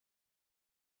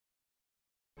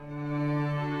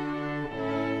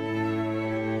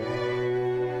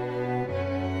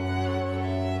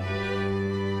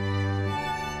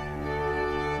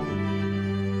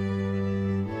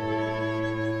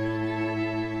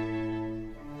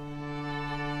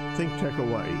ThinkTech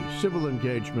Hawaii. Civil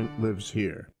engagement lives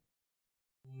here.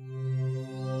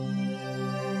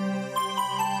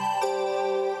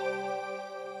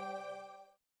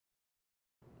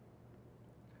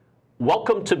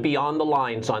 Welcome to Beyond the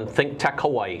Lines on ThinkTech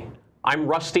Hawaii. I'm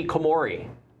Rusty Komori.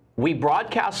 We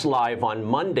broadcast live on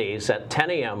Mondays at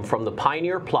 10 a.m. from the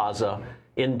Pioneer Plaza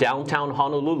in downtown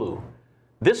Honolulu.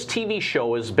 This TV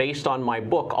show is based on my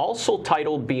book, also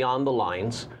titled Beyond the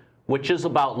Lines, which is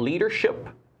about leadership,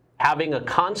 having a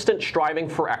constant striving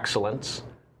for excellence,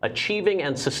 achieving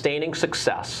and sustaining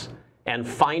success, and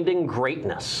finding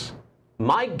greatness.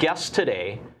 My guest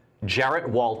today, Jarrett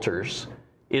Walters,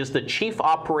 is the Chief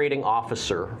Operating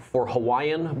Officer for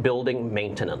Hawaiian Building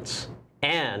Maintenance,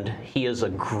 and he is a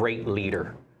great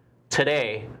leader.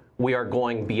 Today, we are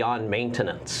going beyond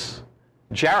maintenance.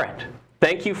 Jarrett,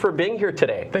 thank you for being here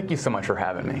today. Thank you so much for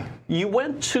having me. You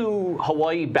went to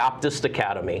Hawaii Baptist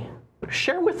Academy.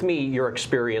 Share with me your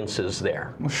experiences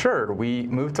there. Well, sure. We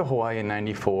moved to Hawaii in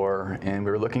 '94, and we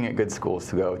were looking at good schools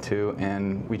to go to,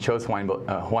 and we chose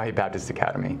Hawaii Baptist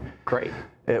Academy. Great.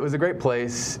 It was a great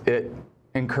place. It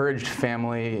encouraged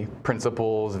family,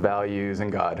 principles, values,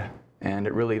 and God. And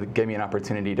it really gave me an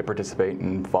opportunity to participate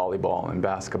in volleyball and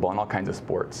basketball and all kinds of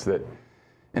sports that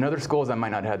in other schools I might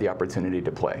not have had the opportunity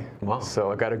to play. Wow.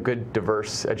 So I got a good,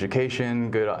 diverse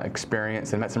education, good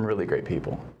experience, and met some really great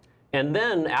people. And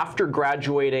then after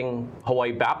graduating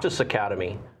Hawaii Baptist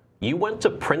Academy, you went to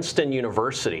Princeton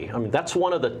University. I mean, that's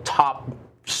one of the top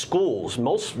schools,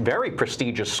 very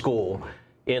prestigious school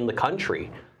in the country.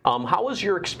 How was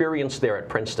your experience there at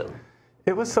Princeton?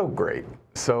 It was so great.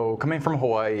 So coming from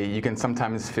Hawaii, you can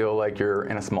sometimes feel like you're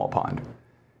in a small pond.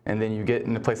 And then you get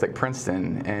in a place like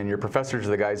Princeton, and your professors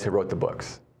are the guys who wrote the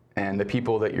books. And the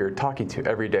people that you're talking to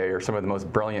every day are some of the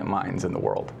most brilliant minds in the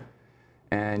world.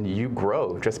 And you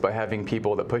grow just by having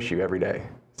people that push you every day.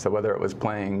 So whether it was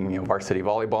playing varsity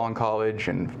volleyball in college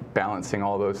and balancing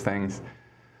all those things,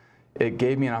 it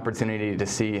gave me an opportunity to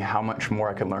see how much more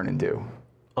I could learn and do.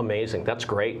 Amazing. That's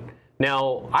great.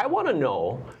 Now, I want to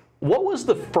know, what was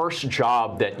the first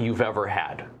job that you've ever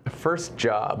had? The first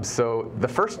job. So the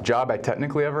first job I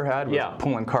technically ever had was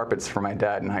pulling carpets for my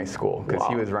dad in high school, because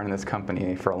he was running this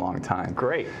company for a long time.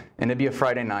 Great. And it'd be a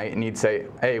Friday night, and he'd say,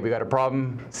 hey, we got a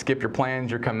problem, skip your plans,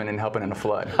 you're coming and helping in a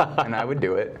flood. And I would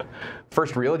do it.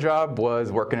 First real job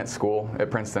was working at school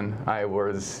at Princeton. I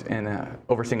was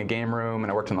overseeing a game room,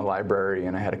 and I worked in the library,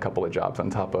 and I had a couple of jobs on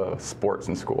top of sports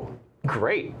in school.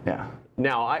 Great. Yeah.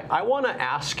 Now, I want to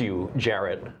ask you,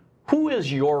 Jarrett, who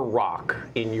is your rock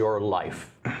in your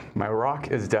life? My rock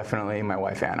is definitely my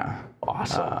wife, Anna.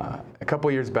 Awesome. A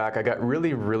couple years back, I got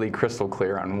really, really crystal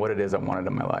clear on what it is I wanted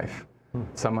in my life.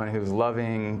 Someone who's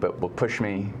loving but will push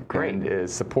me. Great. And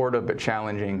is supportive but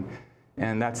challenging.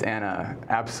 And that's Anna,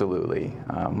 absolutely.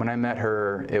 When I met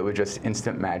her, it was just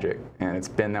instant magic, and it's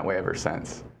been that way ever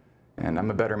since. And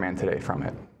I'm a better man today from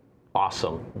it.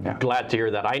 Awesome. Yeah. Glad to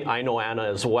hear that. I know Anna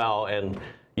as well, and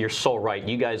you're so right.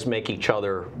 You guys make each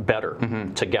other better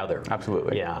together.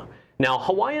 Absolutely. Yeah. Now,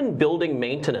 Hawaiian Building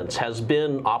Maintenance has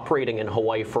been operating in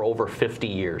Hawaii for over 50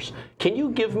 years. Can you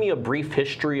give me a brief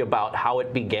history about how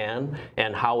it began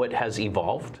and how it has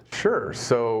evolved? Sure.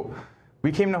 So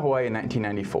we came to Hawaii in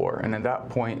 1994, and at that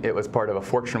point, it was part of a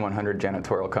Fortune 100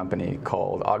 janitorial company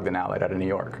called Ogden Allied out of New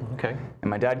York. Okay. And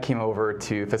my dad came over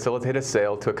to facilitate a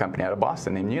sale to a company out of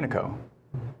Boston named Unico.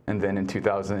 And then in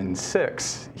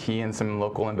 2006, he and some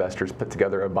local investors put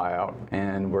together a buyout,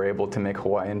 and were able to make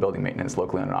Hawaiian Building Maintenance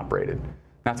locally owned and operated.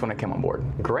 That's when I came on board.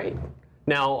 Great.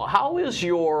 Now, how is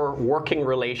your working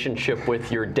relationship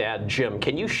with your dad, Jim?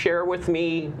 Can you share with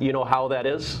me, how that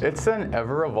is? It's an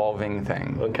ever-evolving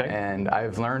thing. Okay. And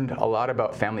I've learned a lot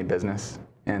about family business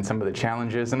and some of the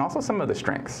challenges and also some of the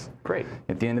strengths. Great.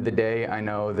 At the end of the day, I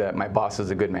know that my boss is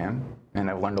a good man, and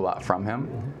I've learned a lot from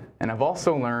him. And I've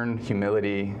also learned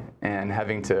humility and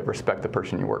having to respect the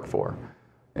person you work for.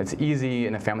 It's easy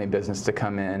in a family business to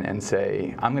come in and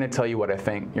say, I'm going to tell you what I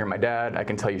think. You're my dad. I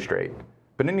can tell you straight.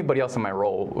 But anybody else in my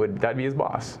role, that'd be his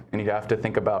boss. And you'd have to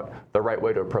think about the right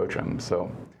way to approach him.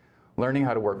 So learning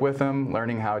how to work with him,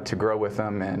 learning how to grow with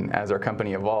him, and as our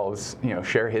company evolves,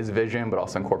 share his vision, but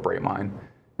also incorporate mine,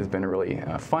 has been a really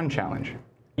fun challenge.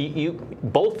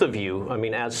 Both of you, I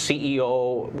mean, as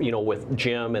CEO, with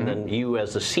Jim, and then you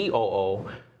as the COO,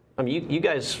 I mean, you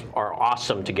guys are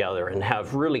awesome together and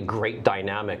have really great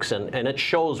dynamics, and it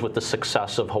shows with the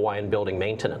success of Hawaiian Building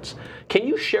Maintenance. Can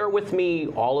you share with me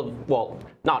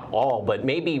not all, but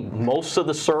maybe most of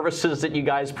the services that you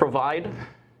guys provide?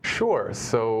 Sure.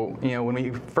 So, when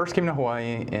we first came to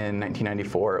Hawaii in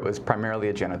 1994, it was primarily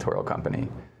a janitorial company.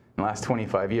 In the last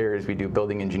 25 years, we do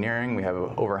building engineering. We have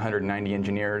over 190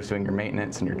 engineers doing your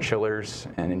maintenance and your chillers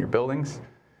and in your buildings.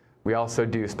 We also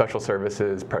do special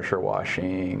services, pressure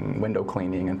washing, window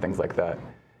cleaning, and things like that.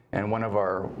 And one of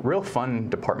our real fun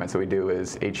departments that we do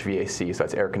is HVAC, so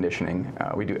that's air conditioning.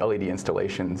 We do LED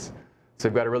installations. So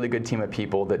we've got a really good team of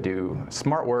people that do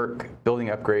smart work, building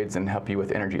upgrades, and help you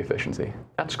with energy efficiency.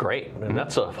 That's great. And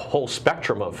that's a whole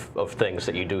spectrum of things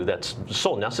that you do that's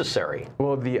so necessary.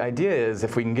 Well, the idea is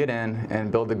if we can get in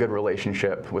and build a good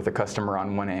relationship with the customer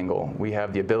on one angle, we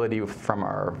have the ability from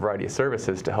our variety of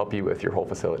services to help you with your whole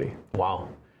facility. Wow.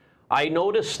 I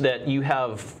noticed that you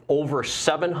have over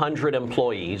 700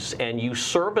 employees and you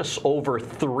service over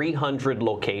 300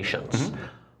 locations.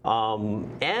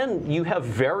 And you have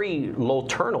very low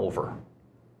turnover.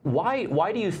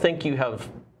 Why do you think you have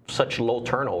such low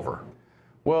turnover?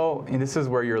 Well, and this is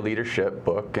where your leadership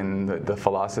book and the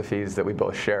philosophies that we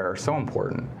both share are so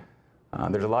important.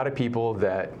 There's a lot of people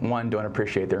that, one, don't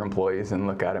appreciate their employees and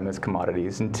look at them as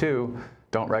commodities, and two,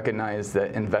 don't recognize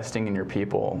that investing in your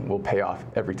people will pay off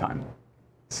every time.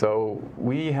 So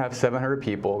we have 700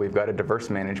 people. We've got a diverse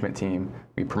management team.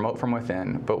 We promote from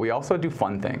within, but we also do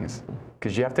fun things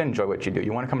because you have to enjoy what you do.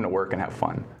 You want to come to work and have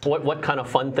fun. What kind of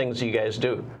fun things do you guys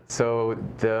do? So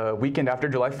the weekend after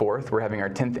July 4th, we're having our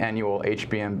 10th annual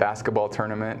HBM basketball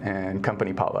tournament and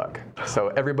company potluck. So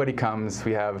everybody comes.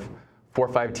 We have 4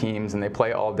 or 5 teams, and they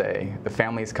play all day. The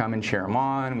families come and cheer them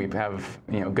on. We have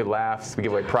good laughs. We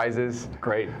give away prizes.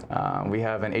 Great. We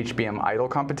have an HBM Idol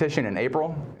competition in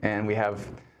April, and we have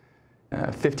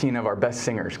 15 of our best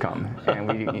singers come, and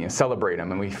we celebrate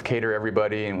them, and we cater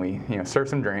everybody, and we serve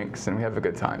some drinks, and we have a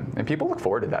good time. And people look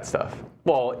forward to that stuff.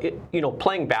 Well,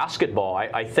 playing basketball,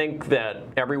 I think that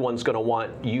everyone's going to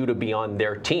want you to be on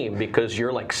their team because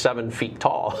you're like 7 feet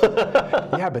tall.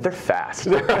 Yeah, but they're fast.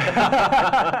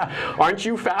 Aren't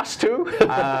you fast too?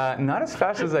 Not as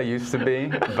fast as I used to be,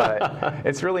 but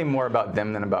it's really more about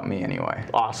them than about me anyway.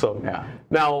 Awesome. Yeah.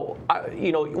 Now,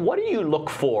 what do you look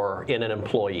for in an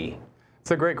employee? It's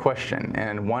a great question,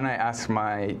 and one I ask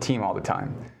my team all the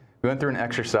time. We went through an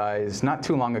exercise not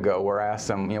too long ago where I asked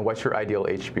them, what's your ideal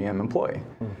HBM employee?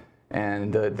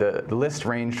 And the list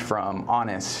ranged from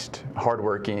honest,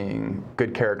 hardworking,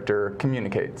 good character,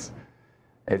 communicates.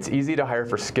 It's easy to hire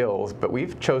for skills, but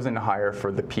we've chosen to hire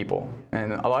for the people.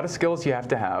 And a lot of skills you have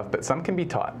to have, but some can be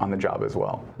taught on the job as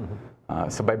well.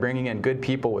 So by bringing in good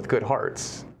people with good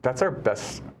hearts, that's our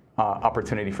best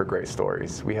opportunity for great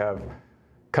stories. We have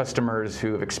customers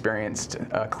who have experienced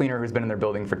a cleaner who's been in their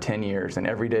building for 10 years and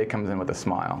every day comes in with a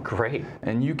smile. Great.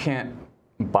 And you can't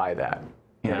buy that.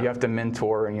 You have to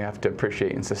mentor and you have to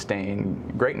appreciate and sustain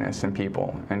greatness in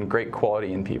people and great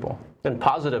quality in people. And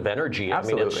positive energy.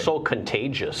 Absolutely. I mean, it's so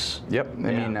contagious. Yep. I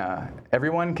mean,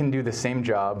 everyone can do the same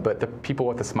job, but the people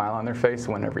with a smile on their face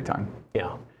win every time.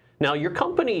 Yeah. Now, your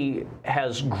company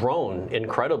has grown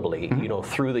incredibly,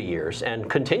 through the years and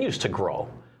continues to grow.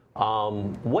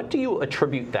 What do you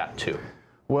attribute that to?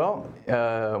 Well,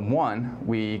 one,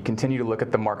 we continue to look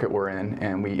at the market we're in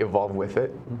and we evolve with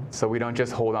it. So we don't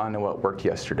just hold on to what worked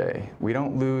yesterday. We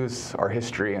don't lose our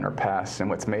history and our past and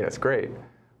what's made us great.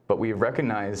 But we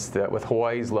recognize that with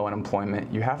Hawaii's low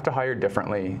unemployment, you have to hire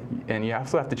differently and you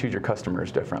also have to choose your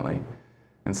customers differently.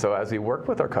 And so as we work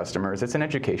with our customers, it's an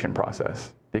education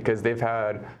process because they've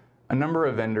had a number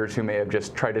of vendors who may have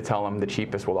just tried to tell them the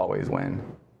cheapest will always win.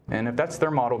 And if that's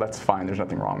their model, that's fine. There's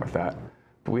nothing wrong with that.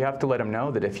 But we have to let them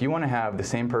know that if you want to have the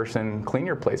same person clean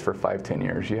your place for 5-10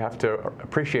 years, you have to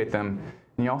appreciate them,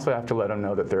 and you also have to let them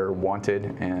know that they're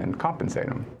wanted and compensate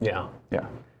them. Yeah. Yeah.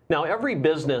 Now, every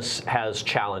business has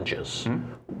challenges.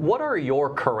 What are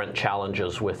your current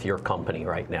challenges with your company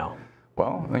right now?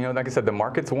 Well, like I said, the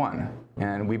market's one,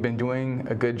 and we've been doing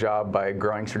a good job by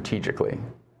growing strategically.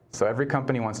 So every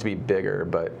company wants to be bigger,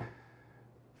 but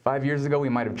 5 years ago, we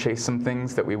might have chased some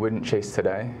things that we wouldn't chase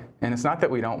today. And it's not that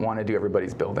we don't want to do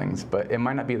everybody's buildings, but it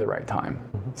might not be the right time.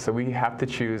 So we have to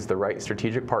choose the right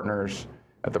strategic partners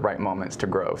at the right moments to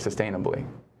grow sustainably.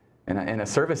 In a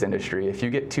service industry, if you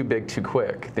get too big too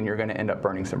quick, then you're going to end up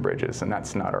burning some bridges, and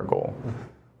that's not our goal.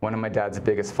 One of my dad's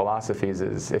biggest philosophies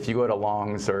is if you go to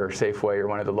Long's or Safeway or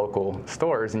one of the local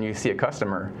stores and you see a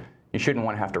customer, you shouldn't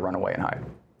want to have to run away and hide.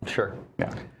 Sure.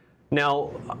 Yeah.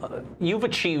 Now, you've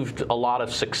achieved a lot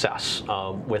of success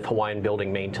with Hawaiian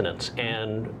Building Maintenance,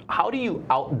 and how do you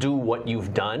outdo what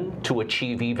you've done to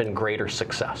achieve even greater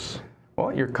success?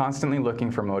 Well, you're constantly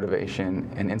looking for motivation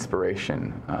and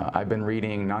inspiration. I've been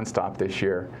reading nonstop this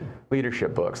year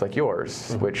leadership books like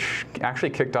yours, which actually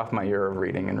kicked off my year of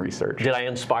reading and research. Did I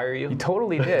inspire you? You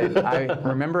totally did. I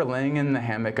remember laying in the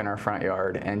hammock in our front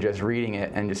yard and just reading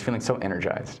it and just feeling so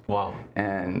energized. Wow.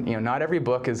 And not every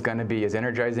book is going to be as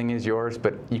energizing as yours,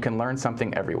 but you can learn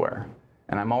something everywhere.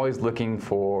 And I'm always looking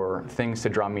for things to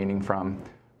draw meaning from.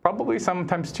 Probably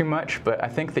sometimes too much, but I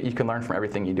think that you can learn from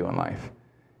everything you do in life.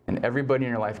 And everybody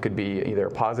in your life could be either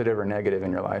positive or negative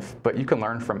in your life, but you can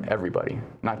learn from everybody,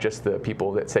 not just the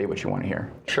people that say what you want to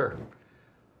hear. Sure.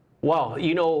 Well,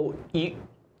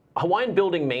 Hawaiian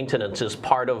Building Maintenance is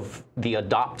part of the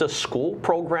Adopt a School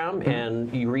program,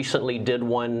 and you recently did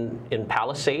one in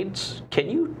Palisades. Can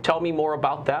you tell me more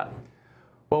about that?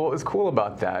 Well, what was cool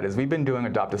about that is we've been doing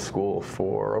Adopt a School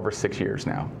for over 6 years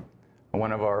now.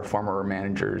 One of our former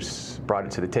managers brought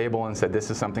it to the table and said,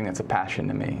 this is something that's a passion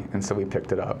to me, and so we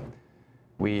picked it up.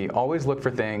 We always look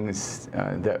for things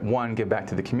that, one, give back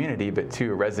to the community, but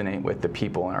two, resonate with the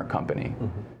people in our company.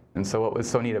 And so what was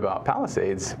so neat about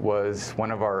Palisades was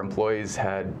one of our employees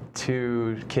had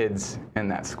 2 kids in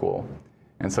that school.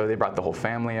 And so they brought the whole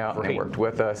family out and they worked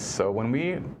with us. So when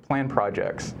we plan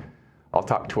projects, I'll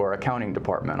talk to our accounting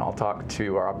department, I'll talk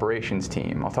to our operations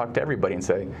team, I'll talk to everybody and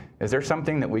say, is there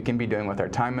something that we can be doing with our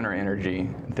time and our energy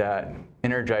that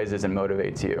energizes and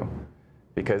motivates you?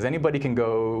 Because anybody can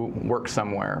go work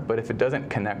somewhere, but if it doesn't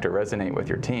connect or resonate with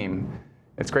your team,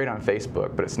 it's great on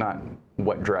Facebook, but it's not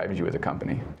what drives you as a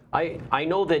company. I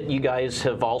know that you guys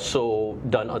have also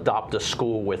done Adopt a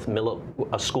School with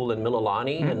a school in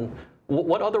Mililani, and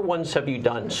what other ones have you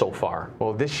done so far?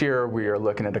 Well, this year we are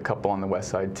looking at a couple on the west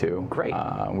side too. Great.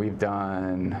 We've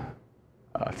done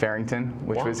Farrington,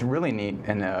 which was really neat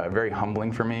and very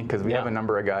humbling for me because we have a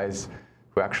number of guys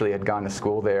who actually had gone to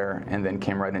school there and then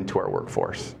came right into our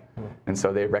workforce. And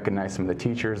so they recognized some of the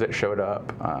teachers that showed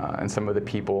up and some of the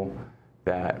people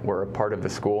that were a part of the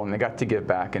school, and they got to give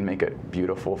back and make it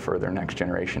beautiful for their next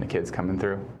generation of kids coming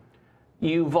through.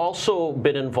 You've also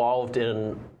been involved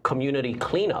in community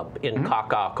cleanup in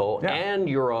Kaka'ako, and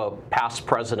you're a past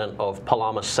president of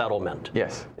Palama Settlement.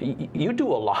 Yes. You do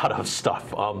a lot of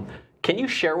stuff. Can you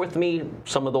share with me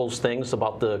some of those things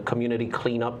about the community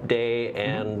cleanup day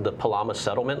and the Palama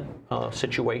Settlement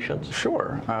situations?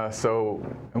 Sure. So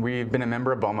we've been a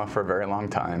member of BOMA for a very long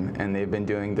time, and they've been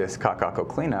doing this Kaka'ako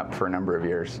cleanup for a number of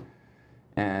years.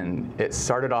 And it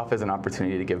started off as an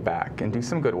opportunity to give back and do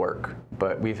some good work,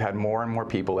 but we've had more and more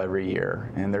people every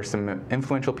year. And there's some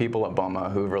influential people at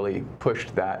BOMA who really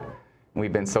pushed that. And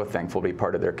we've been so thankful to be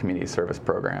part of their community service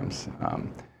programs.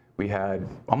 We had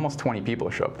almost 20 people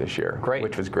show up this year,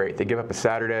 which was great. They give up a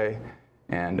Saturday,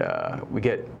 and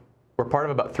we're part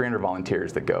of about 300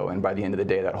 volunteers that go, and by the end of the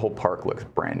day, that whole park looks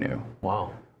brand new.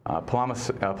 Wow.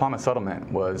 Palama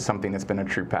Settlement was something that's been a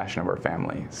true passion of our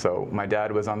family. So my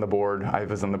dad was on the board. I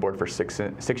was on the board for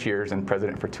six years and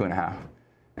president for 2.5.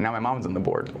 And now my mom's on the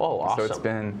board. Oh, awesome. So it's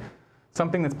been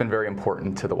something that's been very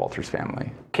important to the Walters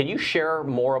family. Can you share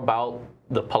more about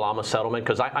the Palama Settlement?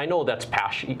 Because I know that's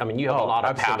passion. I mean, you have a lot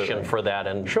of passion for that.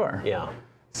 And sure. Yeah.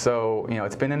 So,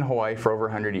 it's been in Hawaii for over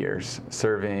 100 years,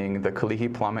 serving the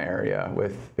Kalihi-Palama area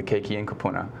with the Keiki and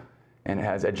Kupuna. And it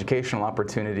has educational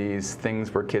opportunities,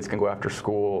 things where kids can go after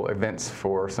school, events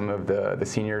for some of the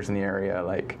seniors in the area,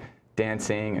 like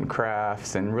dancing and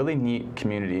crafts, and really neat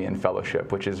community and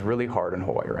fellowship, which is really hard in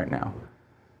Hawaii right now.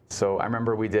 So I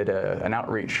remember we did an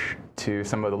outreach to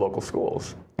some of the local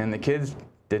schools, and the kids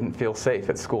didn't feel safe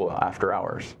at school after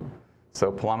hours.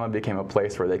 So Palama became a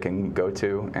place where they can go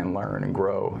to and learn and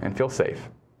grow and feel safe.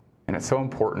 And it's so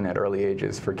important at early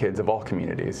ages for kids of all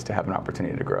communities to have an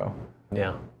opportunity to grow.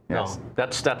 Yeah. Yes. No,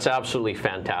 that's absolutely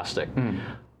fantastic.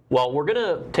 Well, we're going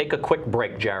to take a quick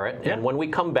break, Jarrett, and when we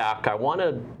come back, I want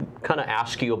to kind of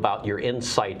ask you about your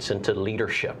insights into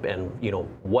leadership and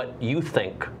what you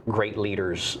think great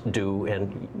leaders do,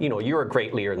 and you're a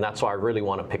great leader, and that's why I really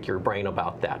want to pick your brain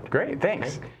about that. Great,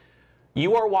 thanks. Okay?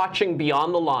 You are watching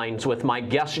Beyond the Lines with my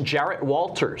guest Jarrett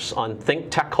Walters on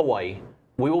ThinkTech Hawaii.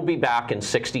 We will be back in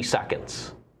 60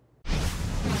 seconds.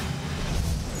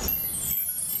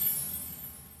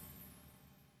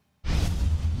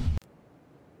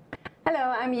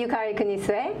 Hello, I'm Yukari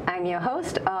Kunisue. I'm your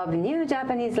host of new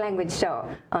Japanese language show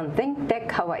on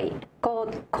ThinkTech Hawaii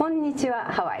called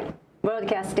Konnichiwa Hawaii,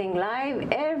 broadcasting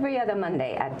live every other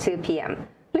Monday at 2 p.m.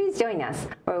 Please join us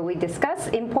where we discuss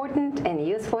important and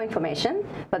useful information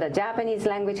for the Japanese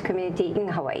language community in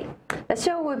Hawaii. The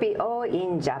show will be all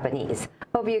in Japanese.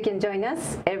 Hope you can join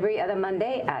us every other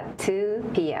Monday at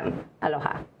 2 p.m.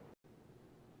 Aloha.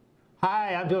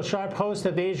 Hi, I'm Bill Sharp, host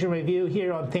of Asian Review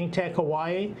here on ThinkTech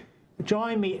Hawaii.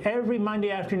 join me every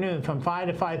Monday afternoon from 5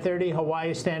 to 5:30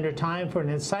 Hawaii Standard Time for an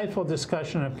insightful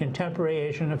discussion of contemporary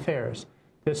Asian affairs.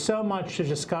 There's so much to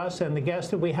discuss, and the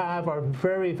guests that we have are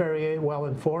very, very well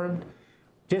informed.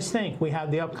 Just think, we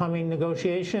have the upcoming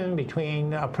negotiation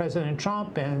between President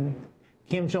Trump and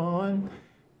Kim Jong-un,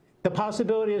 the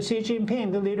possibility of Xi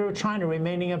Jinping, the leader of China,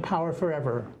 remaining in power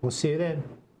forever. We'll see you then.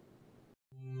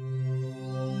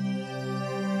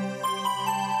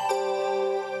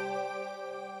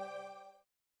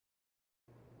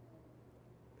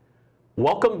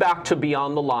 Welcome back to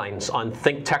Beyond the Lines on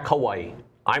ThinkTech Hawaii.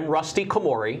 I'm Rusty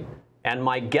Komori, and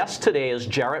my guest today is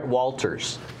Jarrett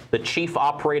Walters, the Chief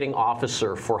Operating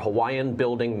Officer for Hawaiian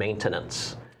Building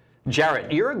Maintenance.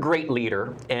 Jarrett, you're a great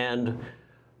leader, and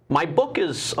my book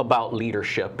is about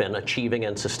leadership and achieving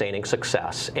and sustaining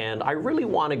success, and I really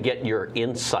want to get your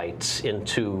insights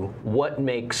into what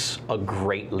makes a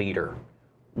great leader.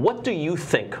 What do you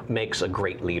think makes a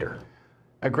great leader?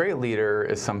 A great leader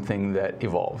is something that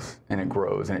evolves and it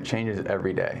grows and it changes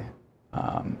every day.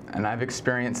 And I've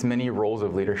experienced many roles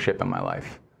of leadership in my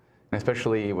life, and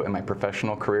especially in my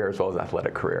professional career as well as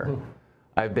athletic career.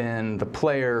 I've been the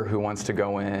player who wants to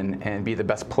go in and be the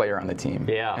best player on the team.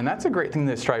 Yeah. And that's a great thing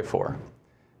to strive for.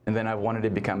 And then I've wanted to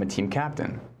become a team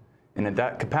captain. And at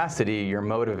that capacity, you're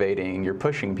motivating, you're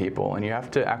pushing people, and you have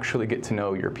to actually get to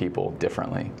know your people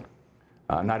differently.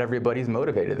 Not everybody's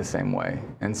motivated the same way.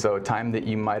 And so time that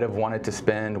you might have wanted to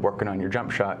spend working on your jump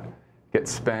shot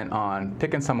gets spent on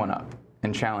picking someone up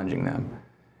and challenging them.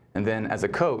 And then as a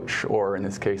coach, or in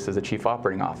this case as a chief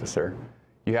operating officer,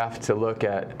 you have to look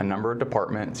at a number of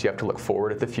departments. You have to look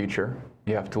forward at the future.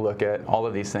 You have to look at all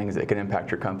of these things that can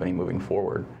impact your company moving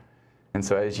forward. And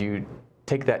so as you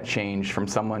take that change from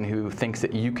someone who thinks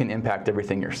that you can impact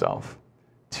everything yourself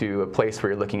to a place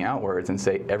where you're looking outwards and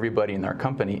say everybody in our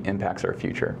company impacts our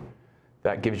future,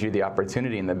 that gives you the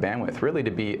opportunity and the bandwidth really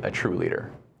to be a true leader.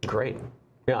 Great.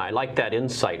 Yeah, I like that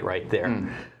insight right there.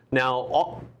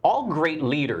 Now, all great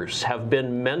leaders have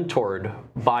been mentored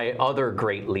by other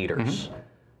great leaders.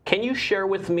 Can you share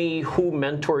with me who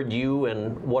mentored you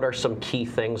and what are some key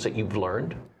things that you've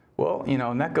learned? Well, you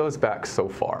know, and that goes back so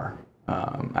far.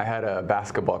 I had a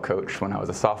basketball coach when I was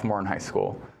a sophomore in high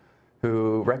school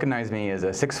who recognized me as a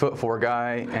 6'4"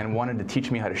 guy and wanted to teach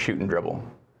me how to shoot and dribble.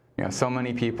 You know, so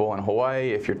many people in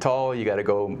Hawaii, if you're tall, you got to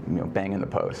go, bang in the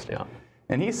post. Yeah.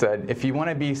 And he said, if you want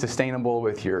to be sustainable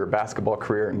with your basketball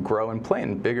career and grow and play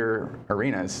in bigger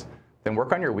arenas, then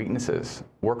work on your weaknesses.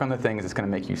 Work on the things that's going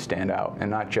to make you stand out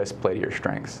and not just play to your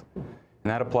strengths. And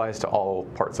that applies to all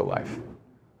parts of life.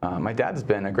 My dad's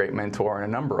been a great mentor in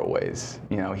a number of ways.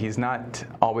 You know, he's not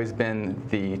always been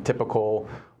the typical,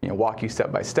 walk you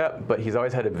step by step, but he's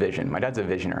always had a vision. My dad's a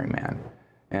visionary man,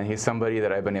 and he's somebody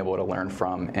that I've been able to learn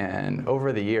from. And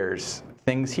over the years,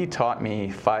 things he taught me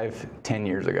 5, 10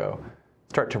 years ago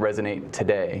start to resonate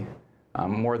today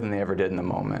more than they ever did in the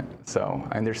moment. So,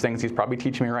 and there's things he's probably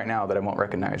teaching me right now that I won't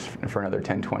recognize for another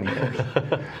 10, 20 years.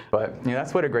 But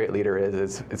that's what a great leader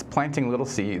is. It's planting little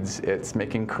seeds, it's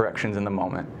making corrections in the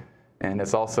moment, and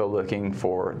it's also looking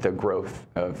for the growth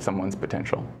of someone's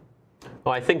potential.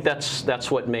 Well, I think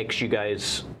that's what makes you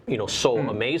guys, so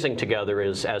amazing together.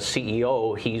 Is as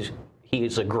CEO,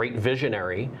 he's a great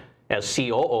visionary. As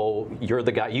COO, you're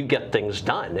the guy, you get things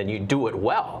done and you do it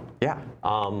well. Yeah.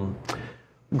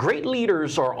 Great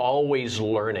leaders are always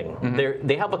learning.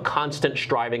 They have a constant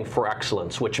striving for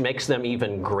excellence, which makes them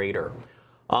even greater.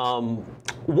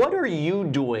 What are you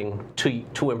doing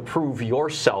to improve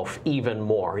yourself even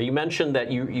more? You mentioned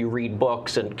that you read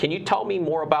books, and can you tell me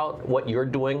more about what you're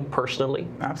doing personally?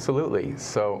 Absolutely.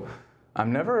 So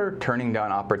I'm never turning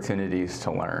down opportunities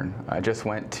to learn. I just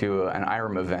went to an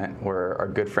IREM event where our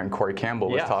good friend Corey Campbell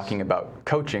was talking about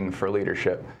coaching for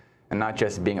leadership and not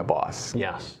just being a boss.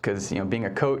 Yes. Because being a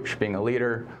coach, being a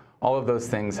leader, all of those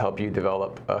things help you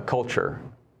develop a culture.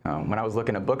 When I was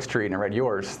looking at Book Street and I read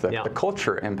yours, the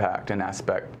culture impact and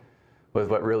aspect was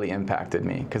what really impacted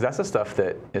me, because that's the stuff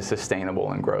that is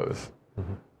sustainable and grows.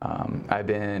 I've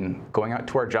been going out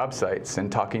to our job sites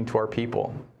and talking to our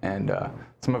people, and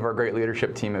some of our great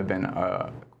leadership team have been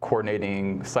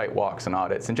coordinating site walks and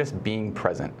audits and just being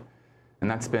present. And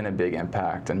that's been a big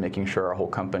impact in making sure our whole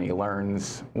company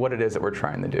learns what it is that we're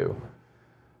trying to do.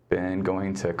 Been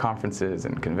going to conferences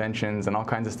and conventions and all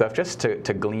kinds of stuff just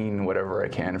to glean whatever I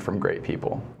can from great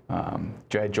people.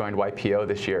 I joined YPO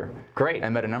this year. Great.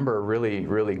 And met a number of really,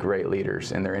 really great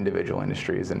leaders in their individual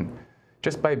industries. And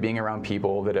just by being around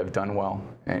people that have done well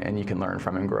and you can learn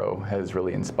from and grow has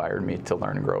really inspired me to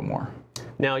learn and grow more.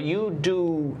 Now you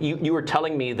were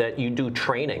telling me that you do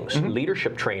trainings,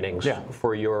 leadership trainings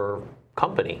for your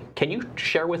company. Can you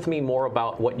share with me more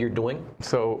about what you're doing?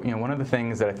 So, one of the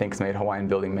things that I think has made Hawaiian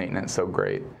building maintenance so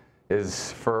great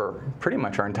is for pretty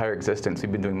much our entire existence,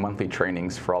 we've been doing monthly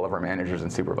trainings for all of our managers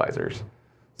and supervisors.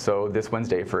 So this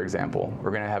Wednesday, for example, we're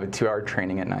going to have a 2-hour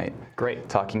training at night. Great.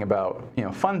 Talking about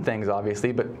fun things,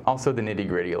 obviously, but also the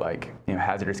nitty-gritty, like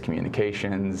hazardous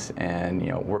communications and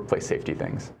workplace safety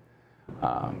things.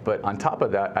 But on top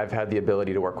of that, I've had the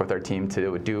ability to work with our team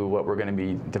to do what we're going to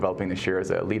be developing this year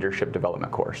as a leadership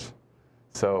development course.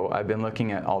 So I've been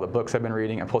looking at all the books I've been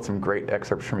reading. I pulled some great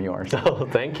excerpts from yours. Oh,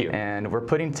 thank you. And we're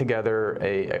putting together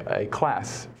a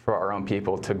class for our own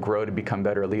people to grow to become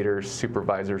better leaders,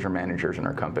 supervisors, or managers in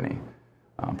our company.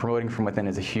 Promoting from within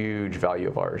is a huge value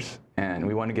of ours. And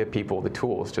we want to give people the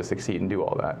tools to succeed and do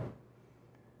all that.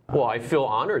 Well, I feel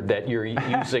honored that you're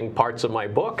using parts of my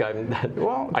book.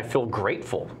 I feel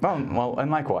grateful. Well,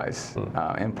 and likewise.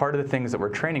 And part of the things that we're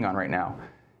training on right now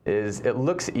is it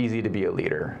looks easy to be a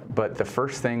leader, but the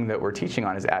first thing that we're teaching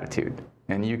on is attitude.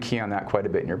 And you key on that quite a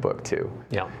bit in your book, too.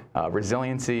 Yeah.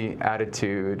 Resiliency,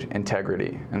 attitude,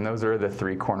 integrity. And those are the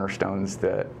 3 cornerstones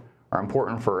that are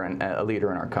important for a leader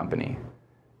in our company.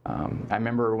 I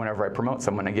remember whenever I promote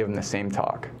someone, I give them the same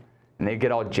talk. And they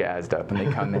get all jazzed up, and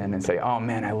they come in and say, oh,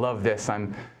 man, I love this.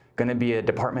 I'm going to be a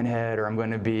department head, or I'm going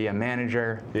to be a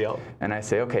manager. Yep. And I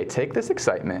say, okay, take this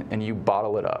excitement and you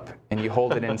bottle it up and you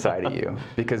hold it inside of you,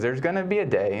 because there's going to be a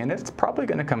day, and it's probably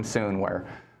going to come soon, where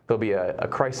there'll be a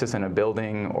crisis in a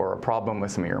building or a problem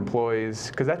with some of your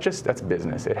employees, because that's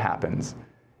business. It happens.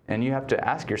 And you have to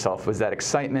ask yourself, was that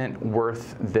excitement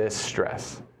worth this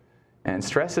stress? And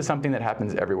stress is something that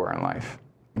happens everywhere in life.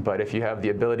 But if you have the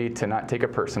ability to not take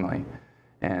it personally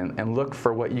and look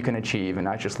for what you can achieve and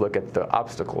not just look at the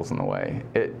obstacles in the way,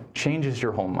 it changes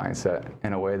your whole mindset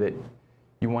in a way that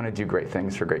you want to do great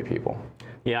things for great people.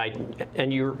 Yeah,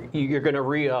 and you're going to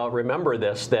remember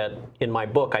this, that in my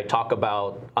book I talk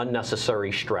about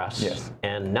unnecessary stress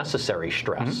and necessary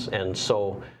stress. And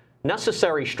so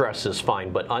necessary stress is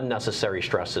fine, but unnecessary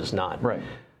stress is not. Right.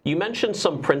 You mentioned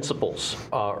some principles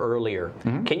earlier.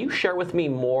 Can you share with me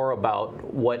more about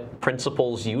what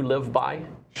principles you live by?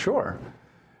 Sure.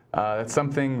 That's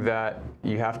something that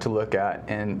you have to look at,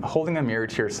 and holding a mirror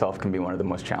to yourself can be one of the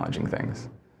most challenging things.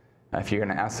 If you're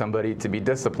going to ask somebody to be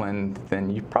disciplined,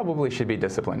 then you probably should be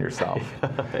disciplined yourself.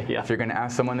 Yeah. If you're going to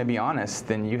ask someone to be honest,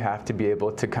 then you have to be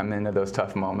able to come into those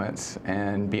tough moments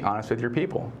and be honest with your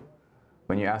people.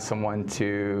 When you ask someone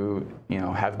to,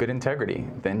 have good integrity,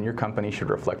 then your company should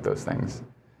reflect those things.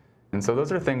 And so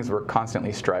those are things we're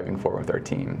constantly striving for with our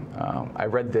team. I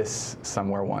read this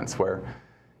somewhere once where,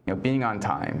 being on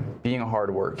time, being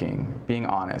hardworking, being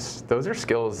honest, those are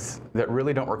skills that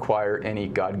really don't require any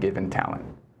God-given talent.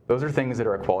 Those are things that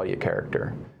are a quality of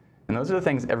character. And those are the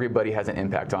things everybody has an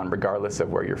impact on, regardless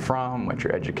of where you're from, what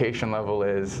your education level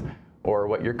is, or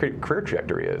what your career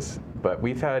trajectory is. But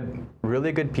we've had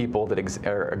really good people that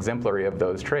are exemplary of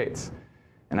those traits.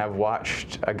 And I've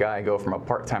watched a guy go from a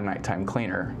part-time nighttime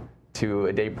cleaner to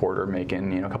a day porter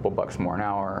making a couple bucks more an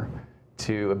hour,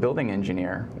 to a building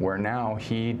engineer where now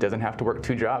he doesn't have to work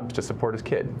 2 jobs to support his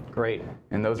kid. Great.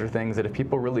 And those are things that if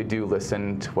people really do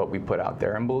listen to what we put out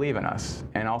there and believe in us,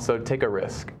 and also take a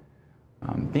risk.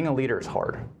 Being a leader is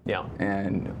hard. Yeah.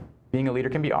 And being a leader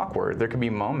can be awkward. There can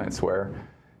be moments where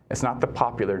it's not the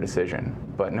popular decision,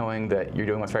 but knowing that you're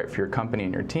doing what's right for your company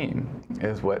and your team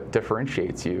is what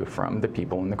differentiates you from the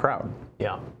people in the crowd.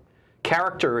 Yeah.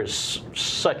 Character is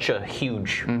such a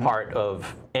huge part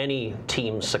of any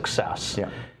team's success. Yeah.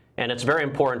 And it's very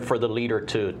important for the leader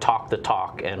to talk the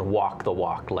talk and walk the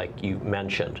walk, like you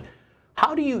mentioned.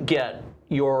 How do you get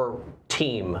your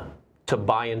team to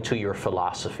buy into your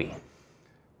philosophy?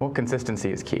 Well,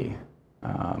 consistency is key.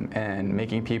 And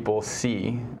making people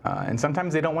see, and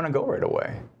sometimes they don't want to go right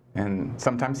away, and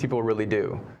sometimes people really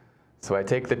do. So I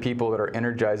take the people that are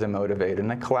energized and motivated,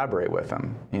 and I collaborate with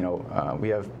them. We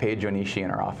have Paige Onishi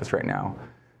in our office right now,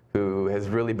 who has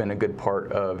really been a good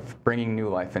part of bringing new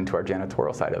life into our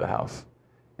janitorial side of the house.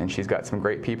 And she's got some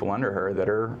great people under her that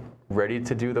are ready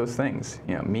to do those things,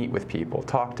 meet with people,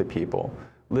 talk to people,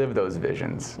 live those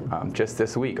visions. Just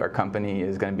this week, our company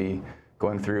is going to be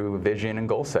going through vision and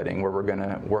goal setting, where we're going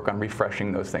to work on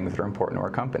refreshing those things that are important to our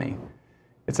company.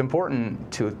 It's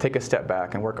important to take a step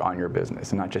back and work on your business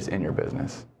and not just in your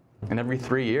business. And every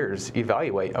 3 years,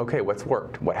 evaluate, okay, what's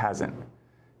worked, what hasn't,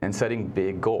 and setting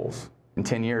big goals. In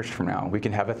 10 years from now, we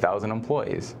can have 1,000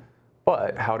 employees,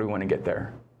 but how do we want to get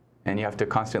there? And you have to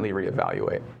constantly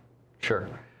reevaluate. Sure.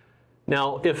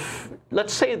 Now,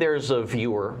 let's say there's a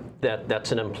viewer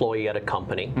that's an employee at a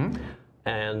company,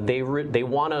 and they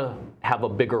want to have a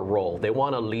bigger role. They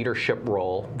want a leadership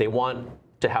role. They want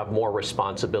to have more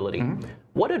responsibility.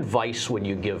 What advice would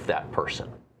you give that person?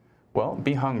 Well,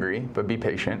 be hungry, but be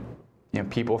patient. You know,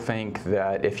 people think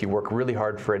that if you work really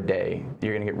hard for a day,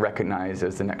 you're going to get recognized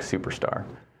as the next superstar.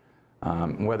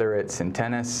 Whether it's in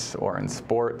tennis or in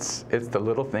sports, it's the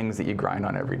little things that you grind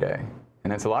on every day.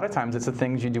 And it's a lot of times it's the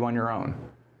things you do on your own.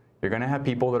 You're going to have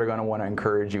people that are going to want to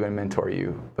encourage you and mentor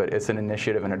you, but it's an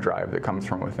initiative and a drive that comes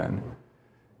from within.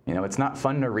 You know, it's not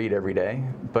fun to read every day,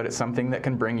 but it's something that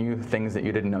can bring you things that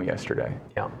you didn't know yesterday.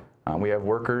 Yeah. We have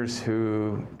workers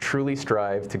who truly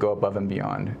strive to go above and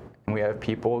beyond. And we have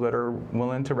people that are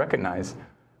willing to recognize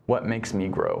what makes me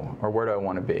grow or where do I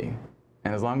want to be.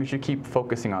 And as long as you keep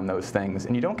focusing on those things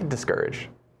and you don't get discouraged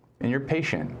and you're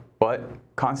patient, but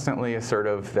constantly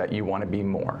assertive that you want to be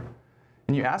more.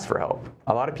 And you ask for help.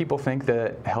 A lot of people think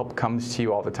that help comes to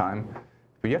you all the time,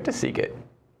 but you have to seek it.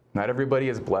 Not everybody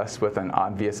is blessed with an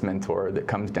obvious mentor that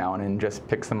comes down and just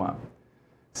picks them up.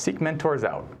 Seek mentors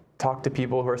out. Talk to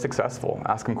people who are successful.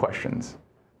 Ask them questions.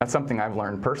 That's something I've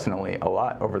learned personally a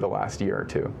lot over the last year or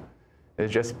two, is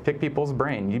just pick people's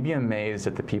brain. You'd be amazed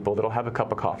at the people that'll have a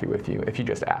cup of coffee with you if you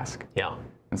just ask. Yeah.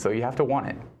 And so you have to want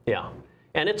it. Yeah.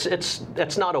 And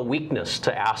it's not a weakness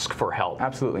to ask for help.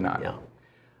 Absolutely not. Yeah.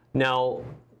 Now,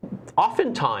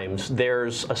 oftentimes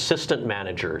there's assistant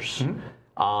managers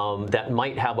that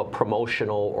might have a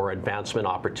promotional or advancement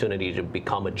opportunity to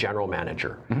become a general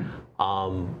manager.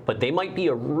 But they might be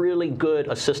a really good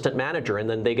assistant manager, and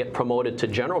then they get promoted to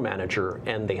general manager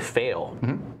and they fail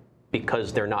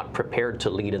because they're not prepared to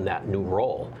lead in that new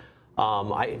role.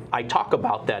 I talk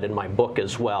about that in my book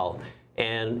as well.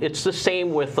 And it's the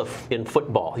same with in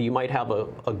football. You might have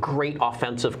a great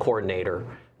offensive coordinator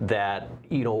that,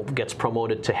 you know, gets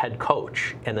promoted to head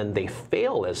coach, and then they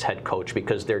fail as head coach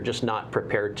because they're just not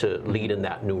prepared to lead in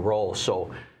that new role. So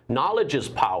knowledge is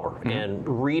power, and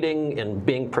reading and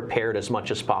being prepared as much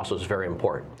as possible is very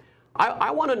important. I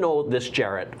want to know this,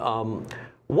 Jarrett.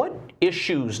 What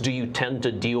issues do you tend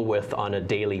to deal with on a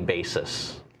daily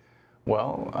basis?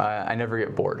 Well, I never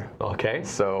get bored. Okay.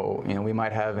 So, you know, we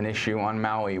might have an issue on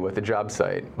Maui with a job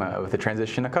site, with the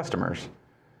transition of customers,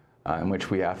 in which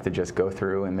we have to just go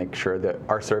through and make sure that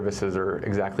our services are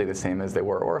exactly the same as they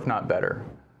were, or if not better.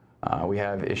 We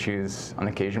have issues on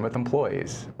occasion with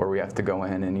employees, where we have to go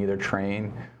in and either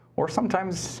train or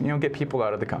sometimes, you know, get people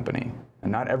out of the company.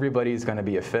 And not everybody's going to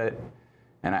be a fit.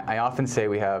 And I often say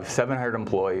we have 700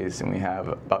 employees and we have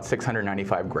about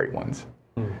 695 great ones.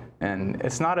 And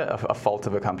it's not a fault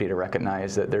of a company to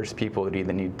recognize that there's people that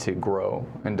either need to grow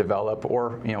and develop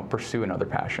or, you know, pursue another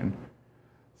passion.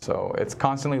 So it's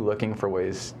constantly looking for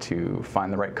ways to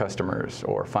find the right customers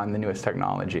or find the newest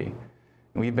technology.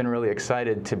 And we've been really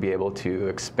excited to be able to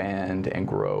expand and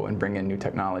grow and bring in new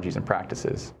technologies and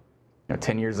practices. You know,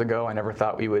 10 years ago, I never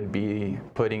thought we would be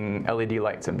putting LED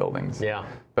lights in buildings. Yeah.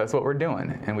 But that's what we're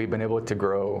doing. And we've been able to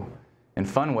grow in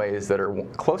fun ways that are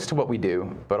close to what we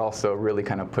do, but also really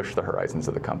kind of push the horizons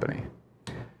of the company.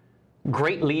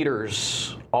 Great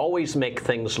leaders always make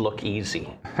things look easy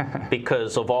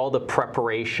because of all the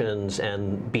preparations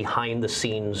and behind the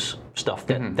scenes stuff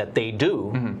that they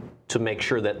do to make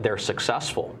sure that they're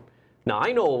successful. Now,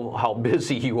 I know how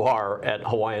busy you are at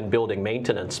Hawaiian Building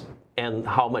Maintenance and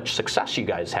how much success you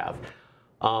guys have.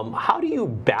 How do you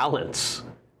balance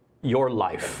your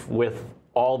life with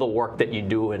all the work that you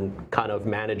do and kind of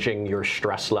managing your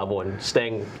stress level and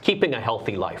keeping a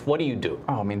healthy life? What do you do?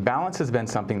 Oh, I mean, balance has been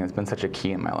something that's been such a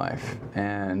key in my life.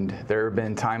 And there have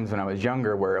been times when I was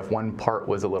younger where if one part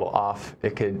was a little off,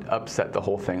 it could upset the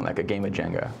whole thing like a game of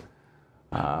Jenga.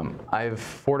 I've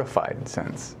fortified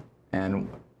since, and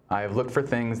I've looked for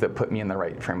things that put me in the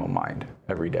right frame of mind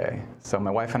every day. So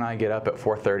my wife and I get up at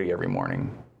 4:30 every morning,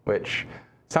 which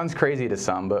sounds crazy to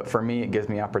some, but for me, it gives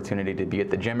me opportunity to be at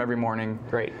the gym every morning.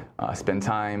 Great. Spend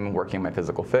time working on my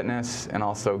physical fitness, and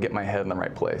also get my head in the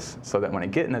right place so that when I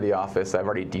get into the office, I've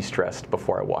already de-stressed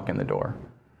before I walk in the door.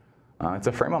 It's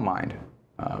a frame of mind,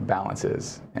 balance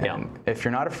is. And if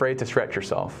you're not afraid to stretch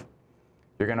yourself,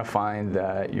 you're going to find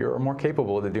that you're more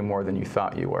capable to do more than you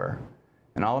thought you were.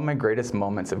 And all of my greatest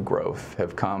moments of growth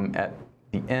have come at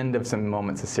the end of some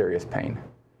moments of serious pain.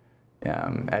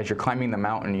 As you're climbing the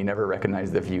mountain, you never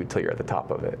recognize the view till you're at the top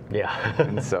of it. Yeah.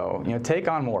 And so, you know, take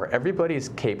on more. Everybody's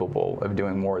capable of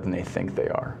doing more than they think they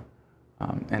are.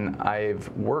 And I've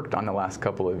worked on the last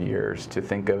couple of years to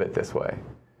think of it this way.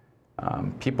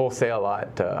 People say a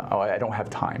lot, oh, I don't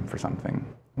have time for something.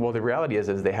 Well, the reality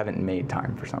is they haven't made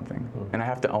time for something. And I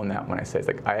have to own that when I say, it's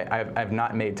like, I've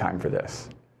not made time for this.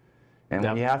 And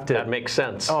when you have to, that makes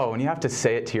sense. Oh, and you have to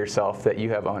say it to yourself that you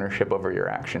have ownership over your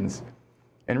actions.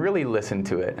 And really listen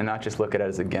to it and not just look at it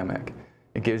as a gimmick.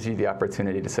 it gives you the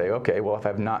opportunity to say, okay, well, if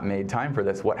I've not made time for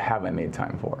this, what have I made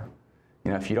time for?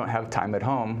 You know, if you don't have time at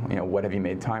home, you know, what have you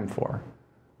made time for?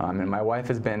 And my wife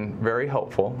has been very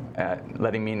helpful at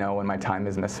letting me know when my time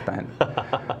is misspent,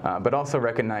 but also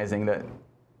recognizing that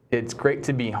it's great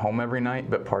to be home every night,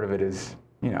 but part of it is,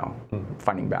 you know,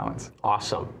 finding balance.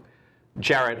 Awesome.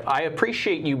 Jarrett, I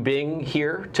appreciate you being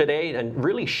here today and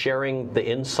really sharing the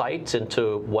insights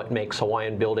into what makes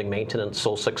Hawaiian building maintenance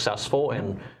so successful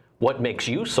and what makes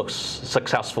you so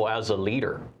successful as a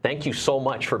leader. Thank you so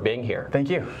much for being here. Thank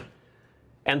you.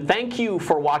 And thank you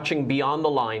for watching Beyond the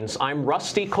Lines. I'm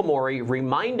Rusty Komori,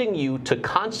 reminding you to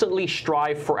constantly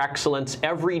strive for excellence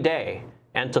every day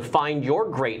and to find your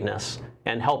greatness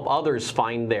and help others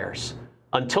find theirs.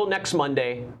 Until next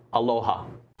Monday, aloha.